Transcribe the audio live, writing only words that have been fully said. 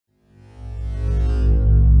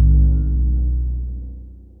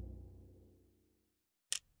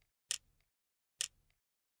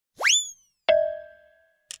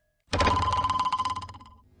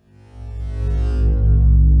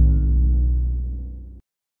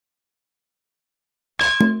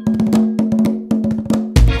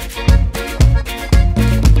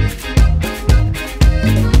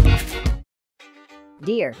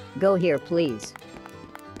Here, go here please.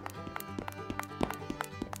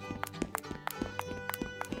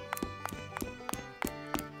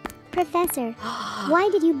 Professor, why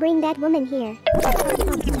did you bring that woman here?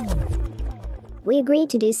 We agreed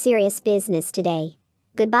to do serious business today.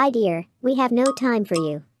 Goodbye, dear. We have no time for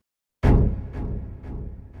you.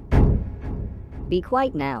 Be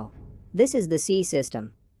quiet now. This is the C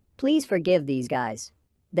system. Please forgive these guys.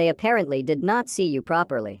 They apparently did not see you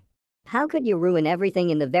properly. How could you ruin everything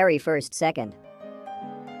in the very first second?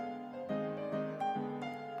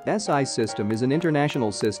 SI system is an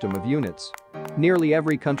international system of units. Nearly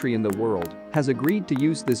every country in the world has agreed to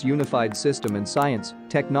use this unified system in science,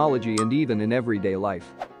 technology and even in everyday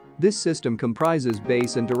life. This system comprises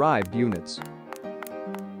base and derived units.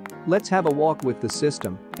 Let's have a walk with the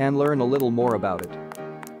system and learn a little more about it.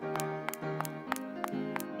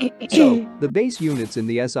 So, the base units in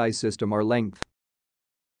the SI system are length,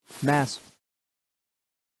 mass,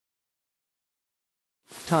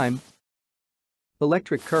 time,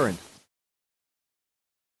 electric current,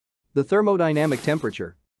 the thermodynamic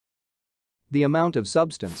temperature, the amount of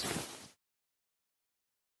substance,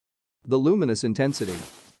 the luminous intensity.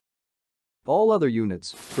 All other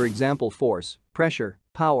units, for example force, pressure,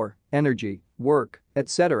 power, energy, work,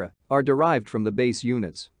 etc., are derived from the base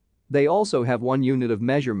units. They also have one unit of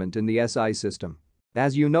measurement in the SI system.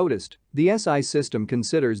 As you noticed, the SI system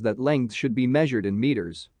considers that length should be measured in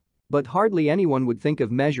meters. But hardly anyone would think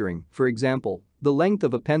of measuring, for example, the length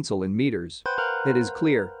of a pencil in meters. It is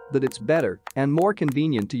clear that it's better and more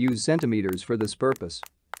convenient to use centimeters for this purpose.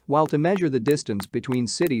 While to measure the distance between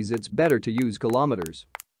cities it's better to use kilometers.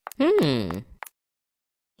 Oh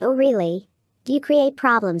really? Do you create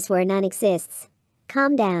problems where none exists?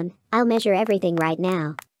 Calm down, I'll measure everything right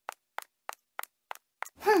now.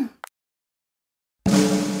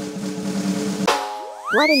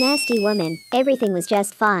 What a nasty woman, everything was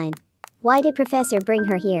just fine. Why did Professor bring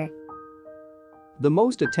her here? The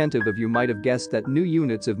most attentive of you might have guessed that new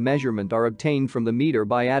units of measurement are obtained from the meter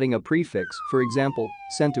by adding a prefix, for example,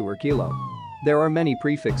 cento or kilo. There are many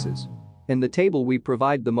prefixes. In the table we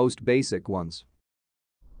provide the most basic ones.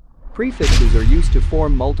 Prefixes are used to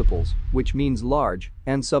form multiples, which means large,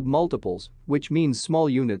 and submultiples, which means small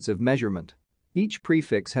units of measurement. Each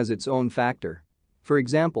prefix has its own factor. For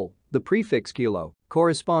example, the prefix kilo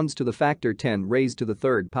corresponds to the factor 10 raised to the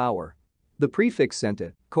third power. The prefix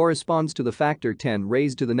cento corresponds to the factor 10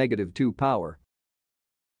 raised to the negative 2 power.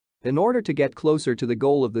 In order to get closer to the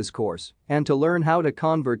goal of this course and to learn how to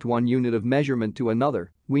convert one unit of measurement to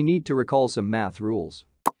another, we need to recall some math rules.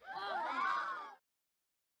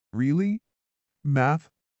 Really? Math?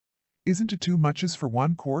 Isn't it too much for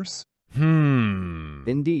one course?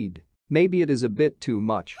 Indeed. Maybe it is a bit too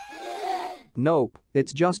much. Nope,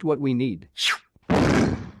 it's just what we need.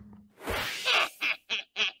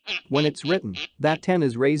 When it's written that 10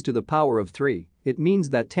 is raised to the power of 3, it means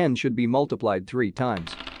that 10 should be multiplied 3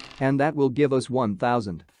 times. And that will give us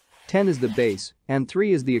 1000. 10 is the base, and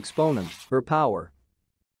 3 is the exponent, or power.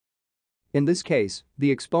 In this case,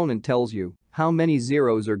 the exponent tells you how many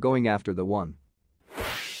zeros are going after the 1.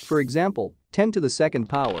 For example, 10 to the second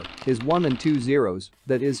power is 1 and 2 zeros,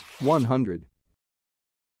 that is, 100.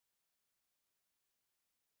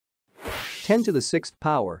 10 to the sixth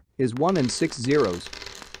power is 1 and 6 zeros,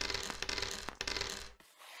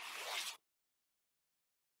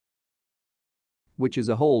 which is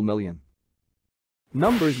a whole million.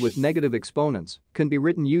 Numbers with negative exponents can be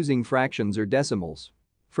written using fractions or decimals.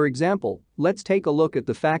 For example, let's take a look at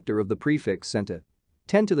the factor of the prefix cento.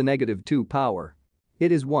 10 to the negative 2 power.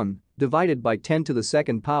 It is 1 divided by 10 to the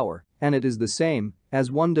second power, and it is the same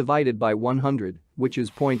as 1 divided by 100, which is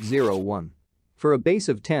 0.01. For a base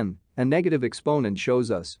of 10, a negative exponent shows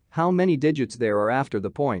us how many digits there are after the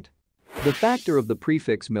point. The factor of the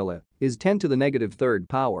prefix milli is 10 to the negative third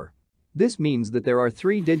power. This means that there are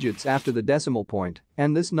 3 digits after the decimal point,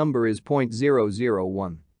 and this number is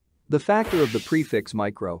 0.001. The factor of the prefix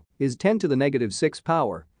micro is 10 to the negative 6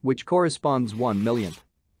 power, which corresponds 1 millionth,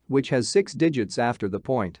 which has 6 digits after the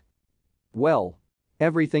point. Well,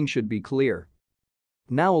 everything should be clear.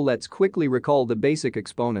 Now let's quickly recall the basic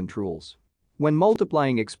exponent rules. When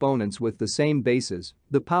multiplying exponents with the same bases,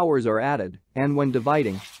 the powers are added, and when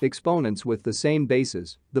dividing exponents with the same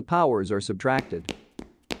bases, the powers are subtracted.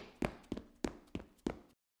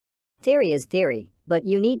 Theory is theory, but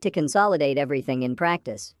you need to consolidate everything in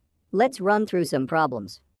practice. Let's run through some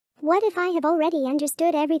problems. What if I have already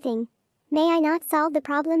understood everything? May I not solve the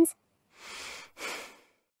problems?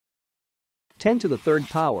 10 to the third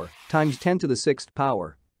power times 10 to the sixth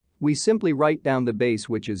power. We simply write down the base,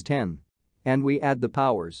 which is 10. And we add the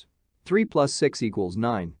powers. 3 plus 6 equals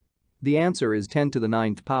 9. The answer is 10 to the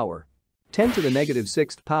 9th power. 10 to the negative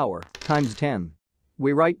 6th power times 10.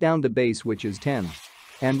 We write down the base, which is 10.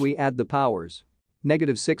 And we add the powers.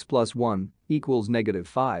 Negative 6 plus 1 equals negative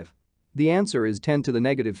 5. The answer is 10 to the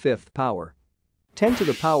negative 5th power. 10 to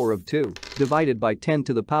the power of 2 divided by 10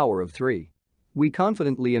 to the power of 3. We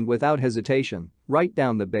confidently and without hesitation write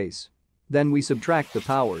down the base. Then we subtract the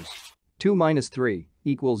powers. 2 minus 3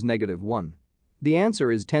 equals negative 1. The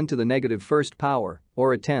answer is 10 to the negative 1st power,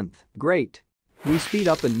 or a tenth. Great. We speed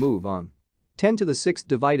up and move on. 10 to the 6th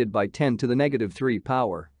divided by 10 to the negative 3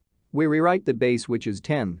 power. We rewrite the base, which is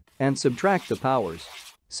 10, and subtract the powers.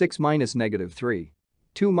 6 minus negative 3.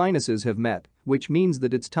 Two minuses have met, which means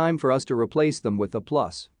that it's time for us to replace them with a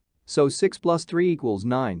plus. So 6 plus 3 equals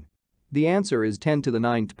 9. The answer is 10 to the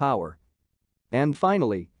 9th power. And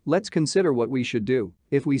finally, let's consider what we should do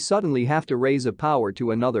if we suddenly have to raise a power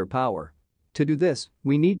to another power. To do this,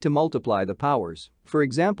 we need to multiply the powers. For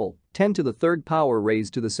example, 10 to the 3rd power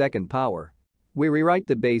raised to the 2nd power. We rewrite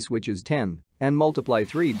the base, which is 10, and multiply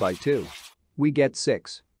 3 by 2. We get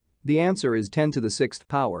 6. The answer is 10 to the 6th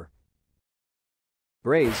power.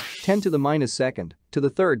 Raise 10 to the minus 2nd to the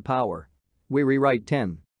 3rd power. We rewrite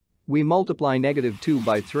 10. We multiply negative 2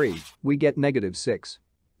 by 3, we get negative 6.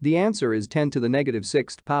 The answer is 10 to the negative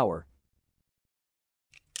 6th power.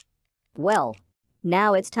 Well,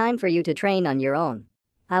 now it's time for you to train on your own.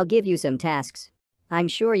 I'll give you some tasks. I'm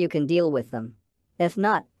sure you can deal with them. If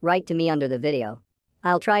not, write to me under the video.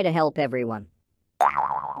 I'll try to help everyone.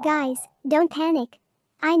 Guys, don't panic.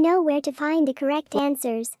 I know where to find the correct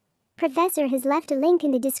answers. Professor has left a link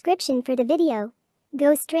in the description for the video.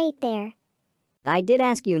 Go straight there. I did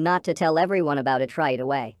ask you not to tell everyone about it right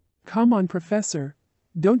away. Come on, Professor.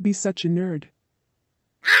 Don't be such a nerd.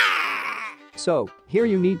 So, here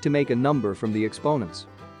you need to make a number from the exponents.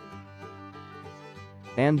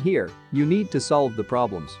 And here, you need to solve the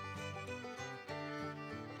problems.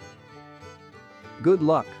 Good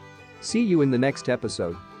luck. See you in the next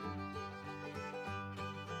episode.